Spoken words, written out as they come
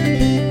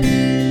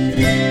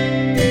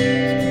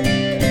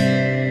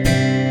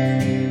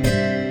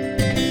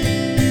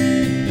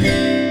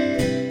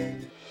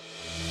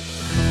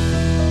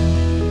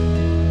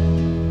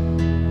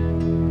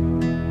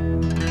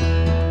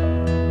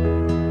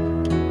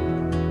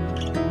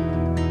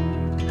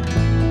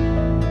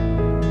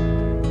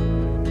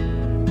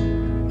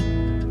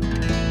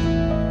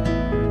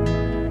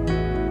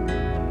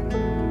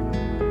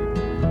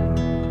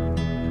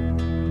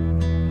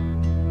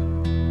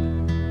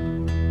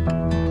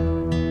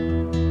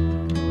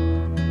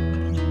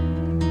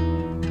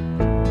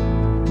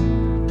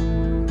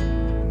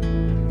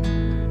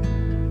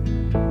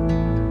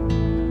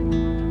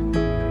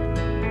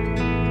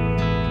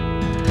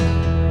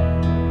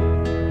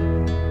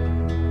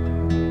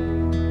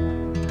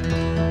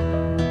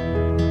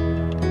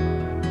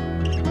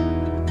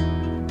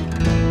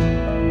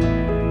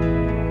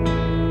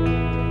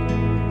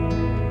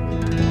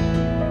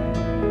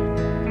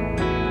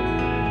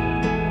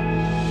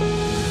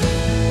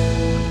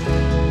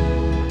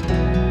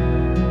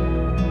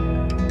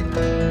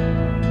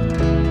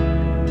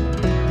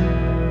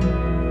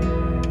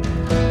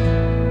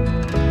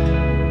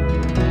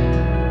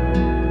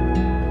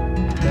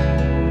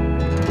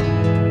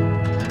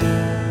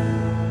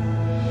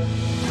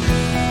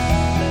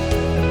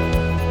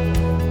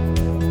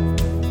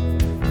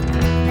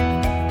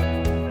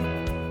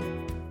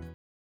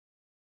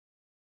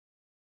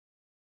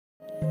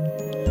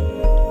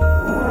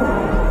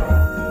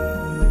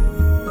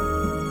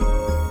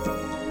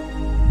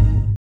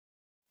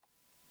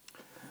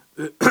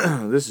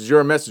This is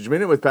your Message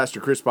Minute with Pastor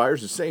Chris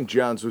Byers of St.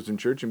 John's Lutheran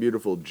Church in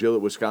beautiful Gillett,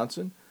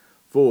 Wisconsin,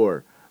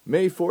 for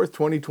May 4th,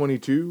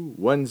 2022,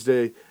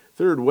 Wednesday,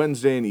 third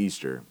Wednesday in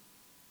Easter.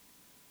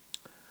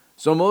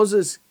 So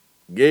Moses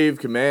gave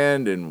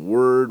command, and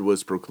word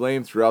was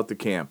proclaimed throughout the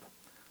camp.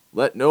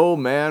 Let no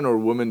man or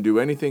woman do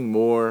anything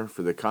more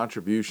for the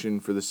contribution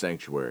for the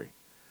sanctuary.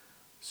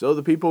 So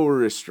the people were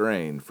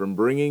restrained from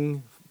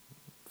bringing,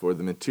 for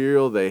the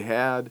material they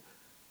had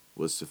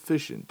was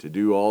sufficient to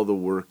do all the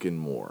work and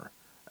more.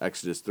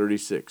 Exodus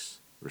 36,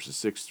 verses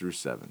 6 through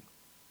 7.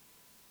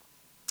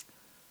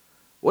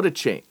 What a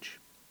change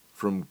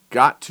from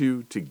got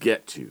to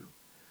get to.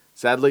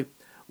 Sadly,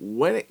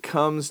 when it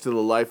comes to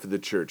the life of the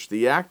church,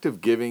 the act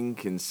of giving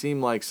can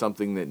seem like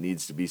something that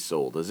needs to be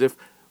sold, as if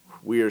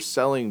we are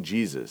selling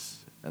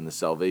Jesus and the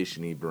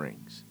salvation he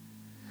brings.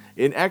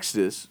 In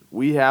Exodus,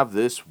 we have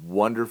this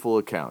wonderful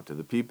account of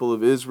the people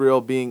of Israel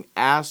being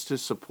asked to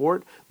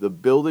support the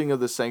building of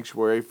the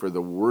sanctuary for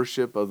the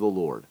worship of the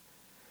Lord.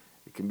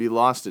 It can be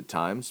lost at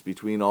times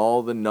between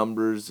all the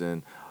numbers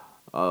and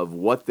of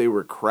what they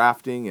were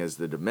crafting as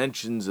the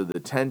dimensions of the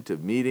tent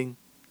of meeting.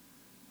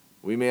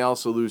 We may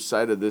also lose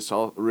sight of this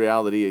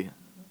reality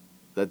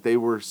that they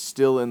were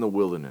still in the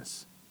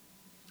wilderness.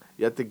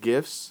 Yet the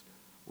gifts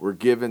were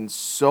given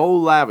so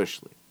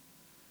lavishly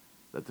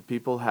that the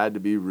people had to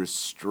be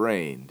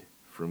restrained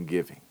from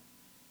giving.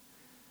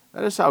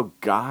 That is how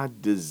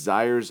God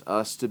desires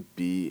us to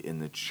be in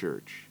the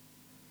church.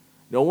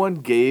 No one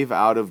gave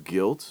out of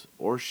guilt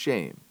or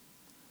shame,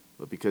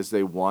 but because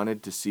they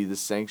wanted to see the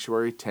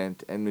sanctuary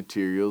tent and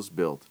materials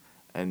built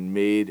and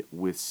made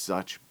with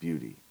such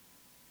beauty.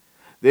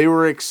 They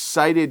were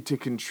excited to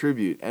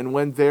contribute, and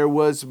when there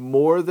was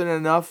more than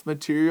enough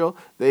material,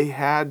 they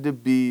had to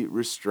be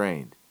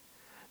restrained.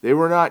 They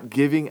were not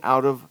giving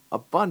out of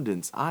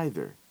abundance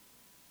either,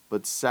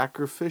 but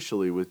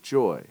sacrificially with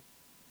joy.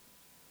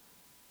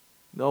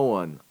 No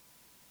one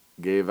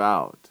gave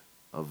out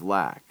of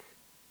lack,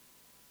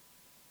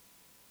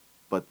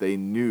 but they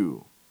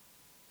knew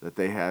that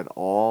they had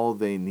all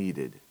they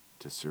needed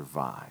to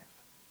survive.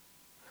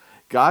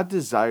 God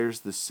desires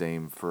the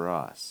same for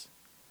us,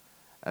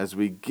 as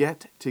we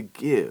get to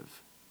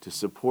give to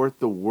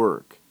support the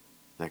work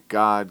that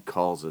God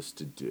calls us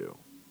to do.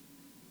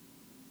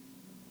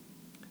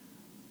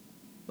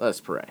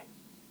 Let's pray.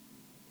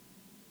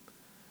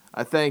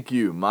 I thank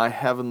you, my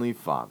heavenly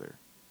Father,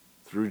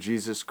 through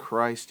Jesus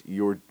Christ,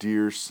 your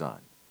dear Son,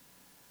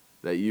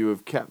 that you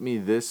have kept me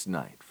this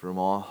night from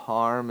all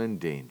harm and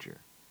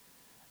danger.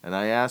 And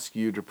I ask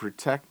you to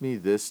protect me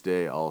this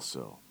day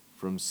also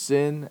from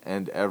sin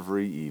and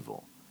every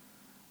evil,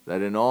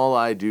 that in all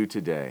I do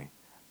today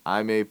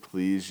I may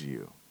please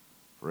you.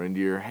 For into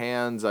your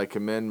hands I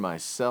commend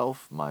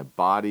myself, my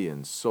body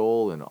and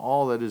soul, and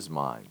all that is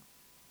mine.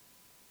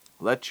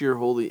 Let your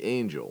holy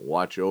angel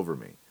watch over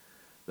me,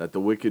 that the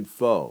wicked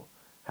foe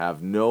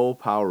have no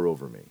power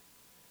over me.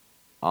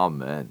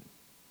 Amen.